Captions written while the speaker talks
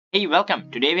Hey, welcome.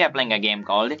 Today we are playing a game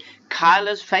called Kyle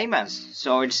is Famous.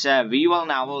 So it's a visual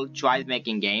novel choice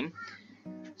making game.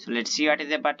 So let's see what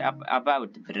it's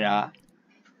about.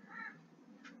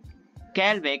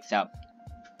 Kyle wakes up.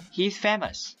 He's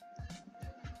famous.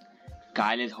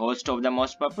 Kyle is host of the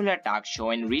most popular talk show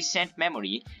in recent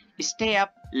memory, Stay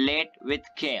Up Late with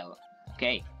Kyle.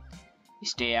 Okay.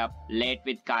 Stay Up Late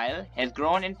with Kyle has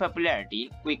grown in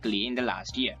popularity quickly in the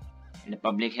last year, and the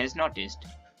public has noticed.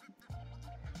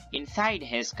 Inside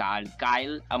has called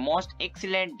Kyle a most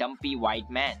excellent dumpy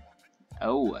white man.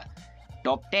 Oh,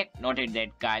 Top Tech noted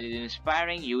that Kyle is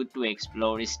inspiring youth to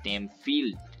explore STEM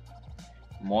field.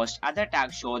 Most other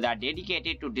talk shows are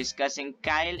dedicated to discussing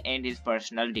Kyle and his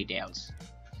personal details.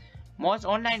 Most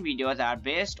online videos are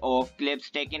based off clips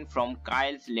taken from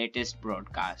Kyle's latest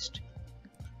broadcast.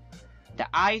 The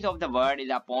eyes of the world is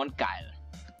upon Kyle.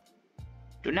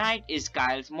 Tonight is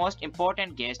Kyle's most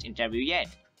important guest interview yet.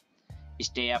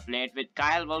 Stay Up Late with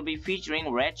Kyle will be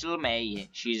featuring Rachel May.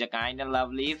 She's a kind and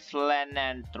lovely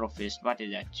philanthropist. What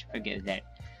is that? Forget that.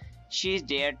 She's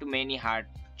dear to many heart.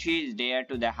 She's dear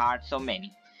to the hearts of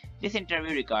many. This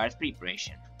interview requires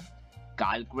preparation.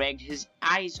 Kyle cracked his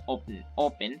eyes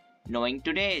open, knowing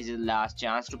today is his last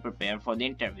chance to prepare for the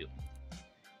interview.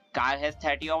 Kyle has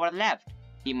 30 hours left.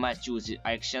 He must choose his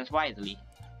actions wisely.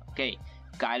 Okay.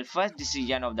 Kyle's first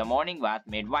decision of the morning was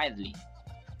made wisely.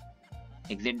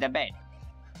 Exit the bed.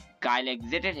 Kyle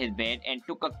exited his bed and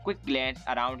took a quick glance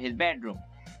around his bedroom.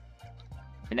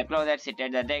 In the closet, sit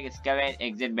at the desk,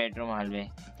 exit bedroom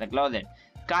hallway. The closet.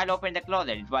 Kyle opened the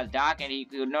closet. It was dark and he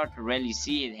could not really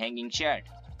see his hanging shirt.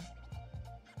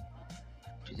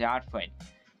 Choose the outfit.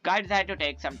 Kyle decided to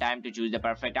take some time to choose the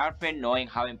perfect outfit, knowing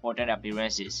how important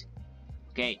appearance is.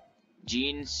 Okay.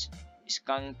 Jeans,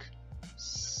 skunk,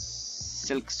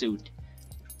 silk suit.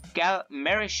 Kyle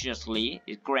maliciously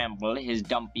scrambled his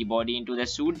dumpy body into the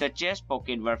suit. The chest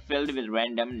pockets were filled with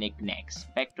random knickknacks.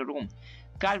 Back to room.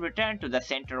 Kyle returned to the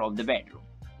center of the bedroom.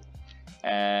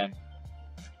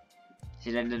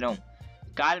 Sit in the room.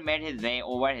 Kyle made his way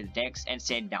over his desk and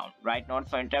sat down. Write note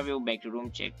for interview. Back to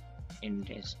room. Check in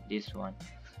this one.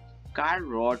 Kyle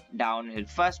wrote down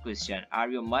his first question. Are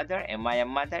you a mother? Am I a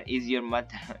mother? Is your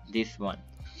mother? This one.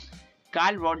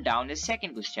 Kyle wrote down his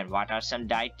second question. What are some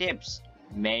diet tips?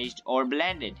 Mashed or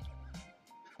blended?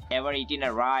 Ever eaten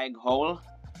a raw egg whole?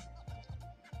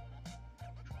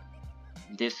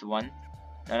 This one.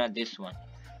 No, this one.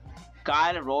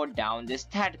 Kyle wrote down this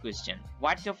third question.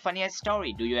 What's your funniest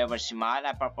story? Do you ever smile?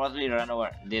 I purposely run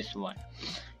over this one.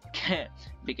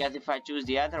 Because if I choose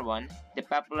the other one, the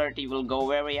popularity will go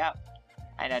very up.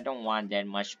 And I don't want that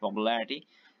much popularity.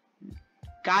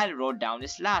 Kyle wrote down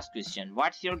his last question.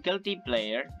 What's your guilty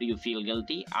pleasure? Do you feel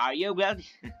guilty? Are you guilty?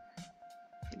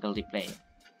 Guilty pleasure.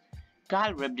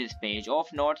 Kyle ripped his page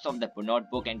off notes of the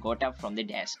notebook and got up from the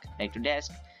desk. Back to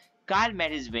desk. Kyle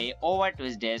made his way over to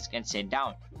his desk and sat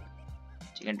down.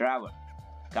 Check a drawer.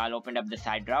 Kyle opened up the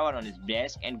side drawer on his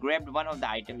desk and grabbed one of the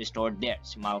items stored there.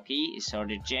 Small key,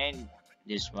 sorted chain,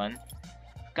 this one.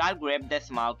 Kyle grabbed the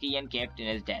small key and kept it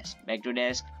in his desk. Back to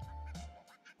desk.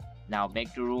 Now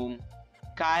back to room.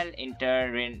 Kyle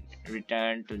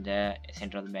returned to the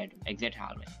center of the bedroom. Exit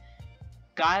hallway.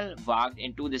 Kyle walked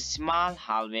into the small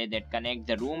hallway that connects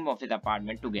the room of his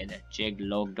apartment together. Checked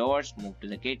locked doors, moved to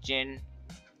the kitchen.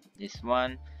 This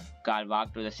one. Kyle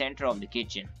walked to the center of the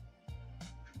kitchen.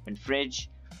 Opened fridge.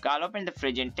 Kyle opened the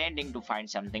fridge intending to find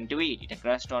something to eat. Eat a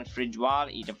crust on fridge wall.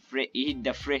 Eat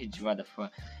the fridge. What the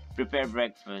fuck? Prepare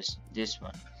breakfast. This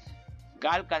one.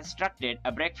 Kyle constructed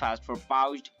a breakfast for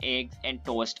poached eggs and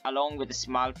toast along with a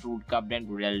small fruit cup and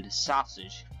grilled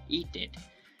sausage. Eat it.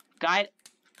 Kyle.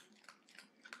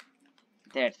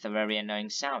 That's a very annoying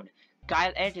sound.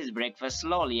 Kyle ate his breakfast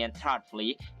slowly and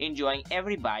thoughtfully, enjoying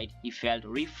every bite. He felt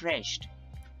refreshed.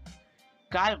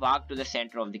 Kyle walked to the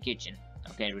center of the kitchen.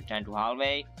 Okay, return to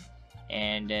hallway.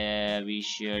 And we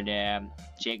should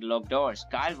check locked doors.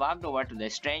 Kyle walked over to the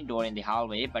strange door in the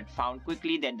hallway, but found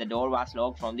quickly that the door was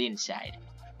locked from the inside.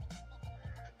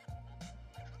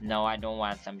 No, I don't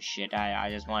want some shit. I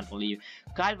just want to leave.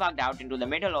 Kyle walked out into the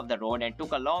middle of the road and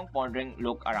took a long pondering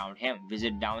look around him.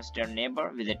 Visit downstairs neighbor,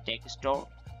 visit tech store.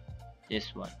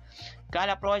 This one.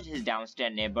 Kyle approached his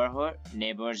downstairs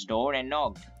neighbor's door and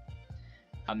knocked.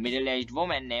 A middle-aged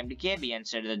woman named Gabby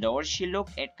answered the door. She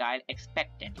looked at Kyle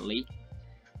expectantly.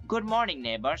 Good morning,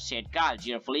 neighbor, said Kyle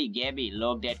cheerfully. Gabby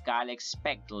looked at Kyle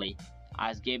expectantly.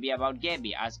 Ask Gabby about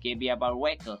Gabby. Ask Gabby about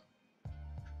Wackle.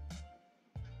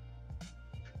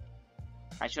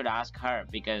 I should ask her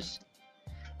because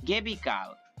Gabby,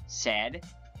 Kyle said,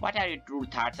 what are your true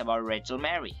thoughts about Rachel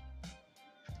Mary?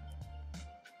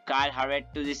 Kyle hurried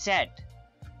to the set.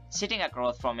 Sitting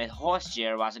across from his host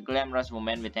chair was a glamorous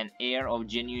woman with an air of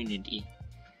genuinity.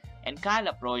 And Kyle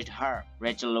approached her.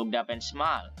 Rachel looked up and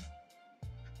smiled.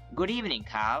 "Good evening,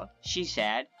 Kyle," she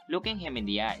said, looking him in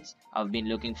the eyes. "I've been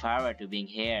looking forward to being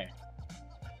here."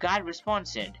 Kyle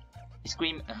responded,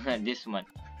 "Scream this one."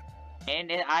 "And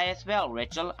I as well,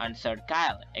 Rachel," answered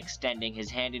Kyle, extending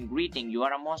his hand in greeting. "You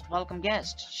are a most welcome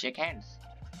guest. Shake hands."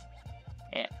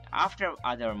 After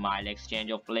other mild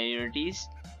exchange of pleasantries,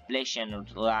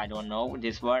 I don't know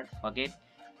this word, fuck it,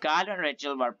 Kyle and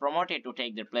Rachel were promoted to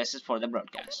take their places for the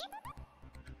broadcast.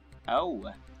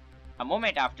 Oh. A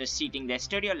moment after seating, the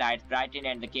studio lights brightened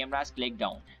and the cameras clicked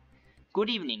on. "Good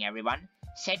evening, everyone,"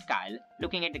 said Kyle,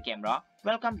 looking at the camera.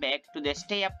 "Welcome back to the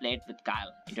Stay Up Late with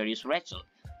Kyle," introduced Rachel.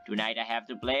 "Tonight I have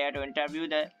the pleasure to interviewing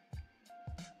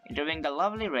the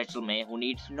lovely Rachel May, who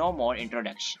needs no more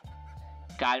introduction."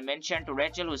 Kyle mentioned to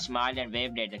Rachel, who smiled and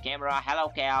waved at the camera. "Hello,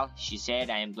 Kyle," she said.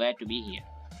 "I am glad to be here."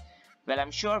 "Well,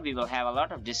 I'm sure we will have a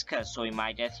lot of discuss, so we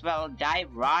might as well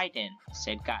dive right in,"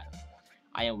 said Kyle.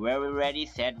 "I am very ready,"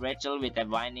 said Rachel with a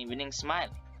winning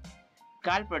smile.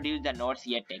 Kyle produced the notes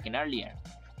he had taken earlier.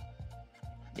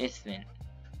 This one.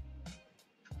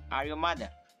 "Are you a mother?"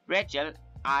 "Rachel,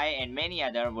 I and many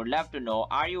others would love to know,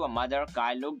 are you a mother?"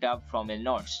 Kyle looked up from his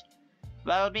notes.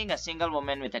 "Well, being a single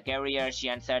woman with a career," she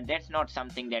answered, "that's not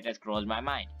something that has crossed my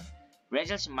mind."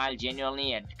 Rachel smiled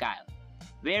genuinely at Kyle.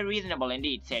 "Very reasonable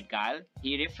indeed," said Kyle.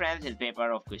 He referenced his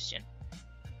paper of question.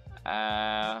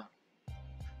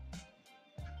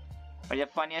 What's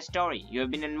your funniest story? You have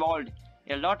been involved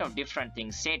in a lot of different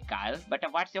things, said Kyle, but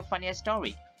what's your funniest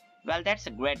story? Well, that's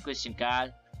a great question,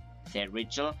 Kyle, said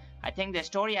Rachel. I think the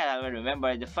story I ever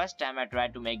remember is the first time I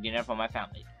tried to make dinner for my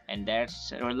family. And that's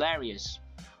hilarious.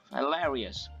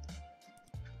 Hilarious.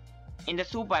 In the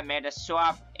soup I made,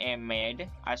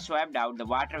 I swapped out the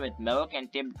water with milk and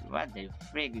tipped what the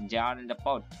frig jar in the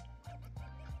pot.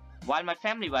 While my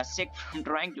family was sick from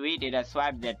trying to eat it, I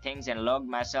swapped their things and locked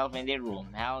myself in their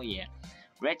room. Hell yeah.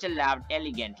 Rachel laughed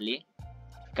elegantly.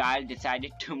 Kyle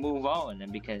decided to move on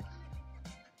because...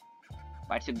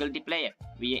 What's your guilty pleasure?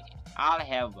 We all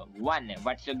have one.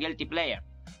 What's your guilty pleasure?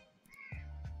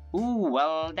 Ooh,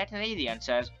 well, that's an easy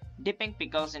answer. Dipping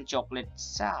pickles in chocolate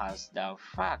sauce. The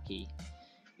fucky.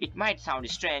 It might sound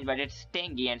strange, but it's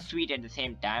tangy and sweet at the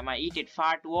same time. I eat it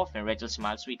far too often. Rachel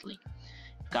smiled sweetly.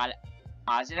 Kyle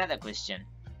asked another question.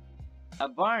 A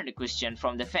burned question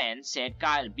from the fans said,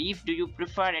 Kyle, beef, do you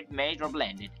prefer it mashed or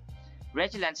blended?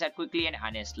 Rachel answered quickly and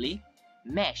honestly,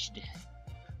 mashed.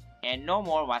 And no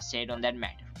more was said on that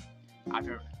matter.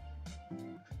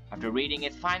 After reading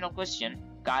his final question,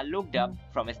 Kyle looked up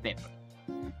from his paper.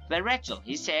 Well, Rachel,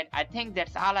 he said, I think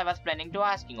that's all I was planning to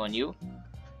asking on you.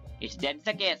 If that's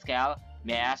the case, Kyle,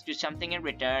 may I ask you something in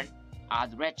return?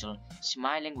 Asked Rachel,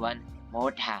 smiling one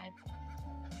more time.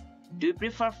 Do you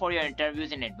prefer for your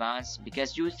interviews in advance?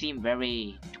 Because you seem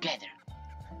very together.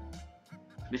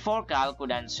 Before Kyle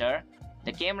could answer,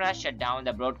 the camera shut down.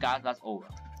 The broadcast was over.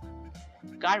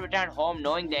 Kyle returned home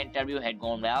knowing the interview had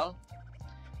gone well.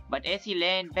 But as he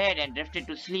lay in bed and drifted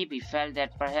to sleep, he felt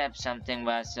that perhaps something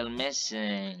was still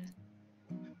missing.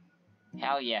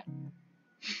 Hell yeah.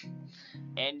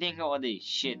 Ending all this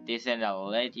shit, this and a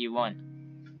late one.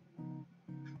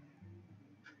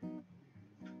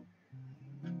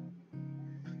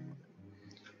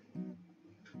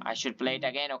 I should play it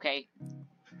again, okay?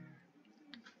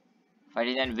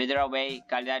 Ferdinand wither away,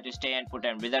 Kyle had to stay and put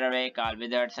and wither away. Kyle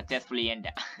withered successfully and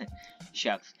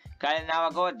shucks. Kyle now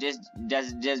ago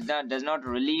does not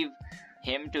relieve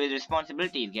him to his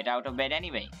responsibilities. Get out of bed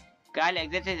anyway. Kyle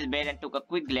exited his bed and took a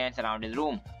quick glance around his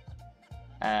room.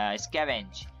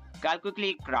 Scavenge. Kyle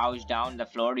quickly crouched down the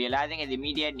floor, realizing his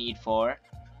immediate need for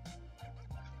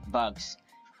bugs.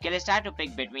 Kyle started to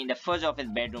pick between the fuzz of his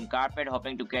bedroom carpet,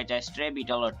 hoping to catch a stray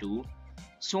beetle or two.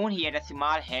 Soon he had a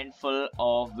small handful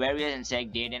of various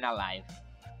insects dead and alive.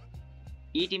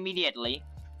 Eat immediately.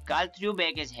 Kyle threw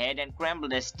back his head and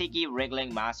crumbled a sticky,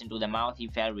 wriggling mass into the mouth. He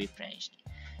felt refreshed.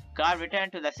 Kyle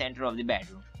returned to the center of the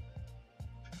bedroom.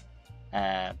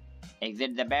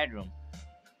 Exit the bedroom.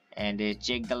 And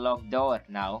check the locked door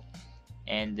now.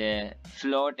 And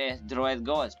float through his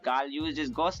ghost. Kyle used his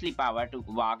ghostly power to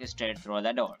walk straight through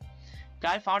the door.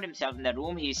 Kyle found himself in the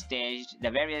room. He staged the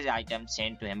various items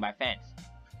sent to him by fans.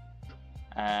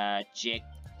 Check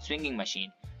swinging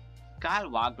machine. Kyle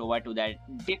walked over to the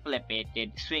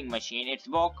dilapidated swing machine. Its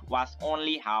back was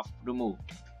only half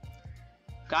removed.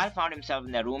 Kyle found himself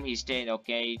in the room. He stayed.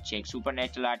 Okay, check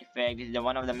supernatural artifact. This is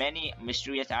one of the many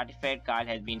mysterious artifacts Kyle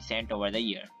has been sent over the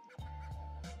year.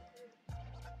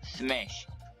 Smash.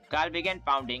 Kyle began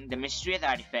pounding the mysterious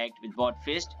artifact with both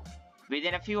fists.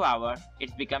 Within a few hours,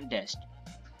 it's become dust.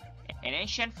 An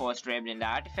ancient force trapped in the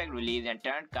artifact released and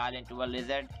turned Carl into a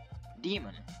lizard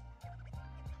demon.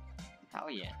 Oh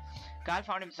yeah. Carl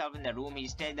found himself in the room. He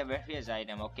stayed the various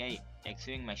item. Okay, take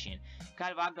swing machine.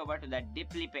 Carl walked over to the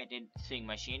depleted swing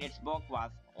machine. Its box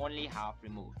was only half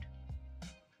removed.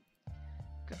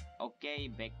 Okay,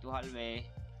 back to hallway.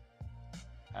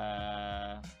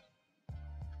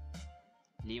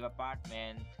 Leave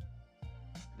apartment.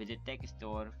 Visit tech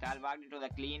store. Carl walked into the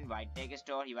clean white tech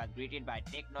store. He was greeted by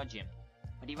Techno Jim,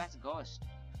 but he was a ghost.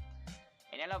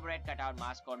 An elaborate cutout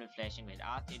mascot with flashing light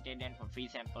asked attendant for free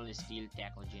sample steel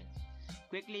Taco Jim.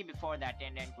 Quickly before the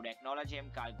attendant could acknowledge him,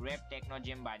 Carl grabbed Techno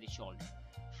Jim by the shoulder.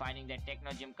 Finding that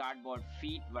Techno Jim cardboard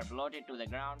feet were bloated to the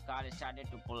ground, Carl started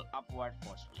to pull upward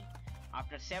forcefully.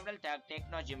 After several tugs,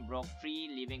 Techno Jim broke free,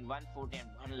 leaving one foot and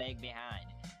one leg behind.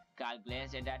 Carl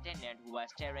glanced at the attendant, who was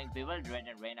staring bewildered,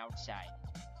 and ran outside.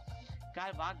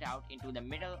 Carl walked out into the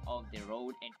middle of the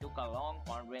road and took a long,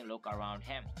 pondering look around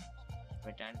him.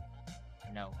 Return?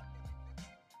 No.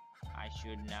 I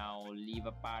should now leave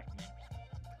apartment.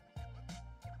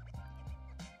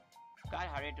 Carl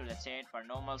hurried to the set.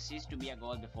 Paranormal ceased to be a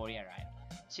ghost before he arrived.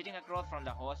 Sitting across from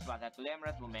the host was a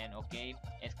glamorous woman. Okay,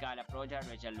 as Carl approached her,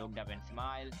 Rachel looked up and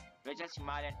smiled. Rachel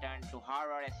smiled and turned to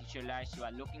horror as she realized she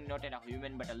was looking not at a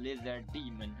human but a lizard,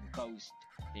 demon, ghost,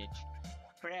 bitch.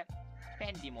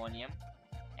 Pandemonium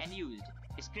and used.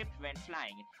 Script went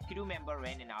flying. Crew member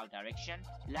ran in all directions.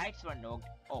 Lights were knocked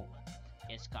over.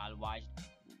 As Carl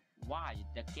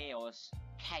watched the chaos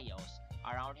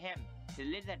around him, his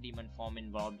lizard demon form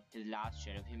involved his last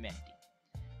share of humanity.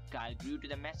 Carl grew to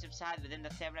the massive size. Within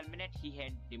the several minutes, he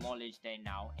had demolished the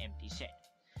now empty set.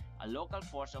 A local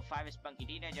force of 5 spunky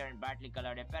teenagers in brightly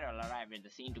colored apparel arrived at the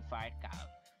scene to fight Carl.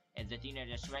 As the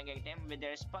teenagers swung at him with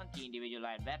their spunky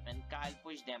individualized weapon, Carl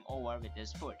pushed them over with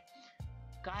his foot.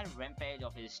 Carl's rampage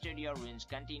of his studio ruins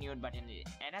continued, but in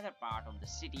another part of the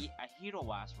city, a hero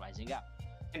was rising up.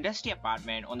 A dusty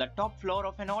apartment on the top floor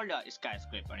of an older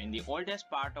skyscraper in the oldest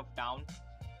part of town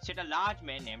sat a large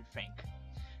man named Frank.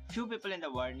 Few people in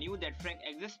the world knew that Frank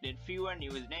existed, fewer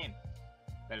knew his name.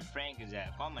 Well, Frank is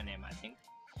a common name, I think.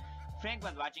 Frank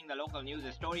was watching the local news.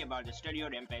 A story about the studio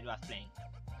rampage was playing.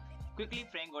 Quickly,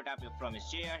 Frank got up from his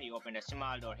chair. He opened a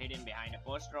small door hidden behind a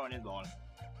poster on his wall.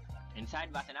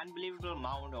 Inside was an unbelievable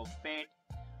mound of fat,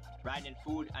 fried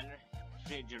food,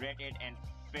 unrefrigerated and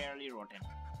fairly rotten.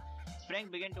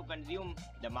 Frank began to consume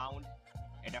the mound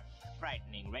at a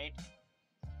frightening rate.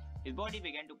 His body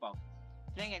began to puff.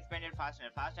 Frank expanded faster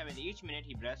and faster with each minute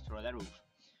he brushed through the roof.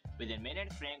 Within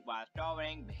minutes, Frank was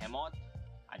towering behemoth.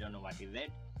 I don't know what is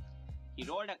it. He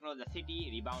rolled across the city,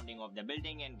 rebounding off the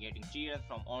building and getting cheers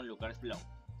from onlookers below.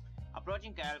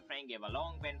 Approaching Carl, Frank gave a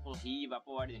long, painful heave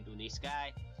upward into the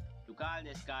sky. To Carl,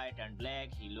 the sky turned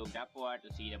black. He looked upward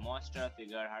to see the monstrous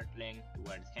figure hurtling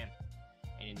towards him.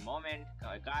 And in a moment,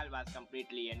 Carl was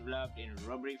completely enveloped in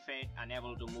rubbery fat,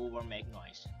 unable to move or make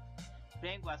noise.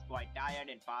 Frank was quite tired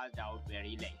and passed out where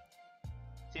he lay.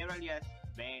 Several years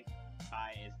went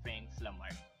by as Frank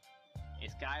slumbered.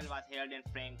 As Carl was held in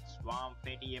Frank's warm,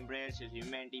 fatty embrace, his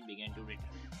humanity began to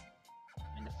return.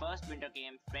 When the first winter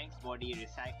came, Frank's body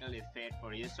recycled his fat for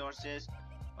resources.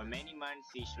 For many months,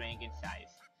 he shrank in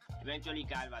size. Eventually,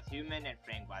 Carl was human and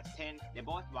Frank was thin. They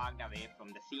both walked away from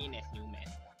the scene as new men.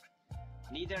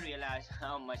 Neither realized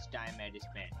how much time had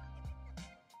spent.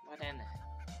 What an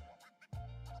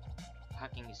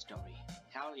fucking story.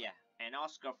 Hell yeah, an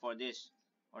Oscar for this,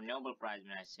 or Nobel Prize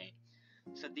when I say.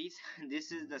 So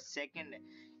this is the second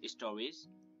stories.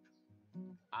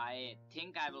 I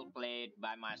think I will play it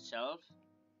by myself,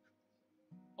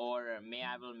 or may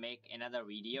I will make another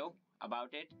video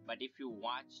about it. But if you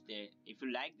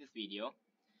like this video,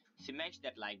 smash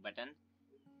that like button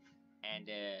and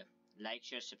like,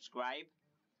 share, subscribe,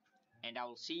 and I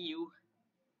will see you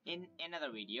in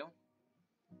another video.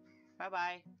 Bye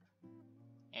bye.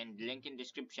 And link in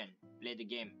description. Play the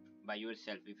game by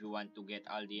yourself if you want to get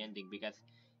all the ending, because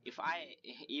if I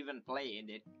even play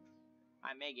it,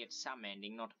 I may get some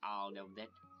ending, not all of that.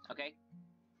 Okay,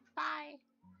 bye.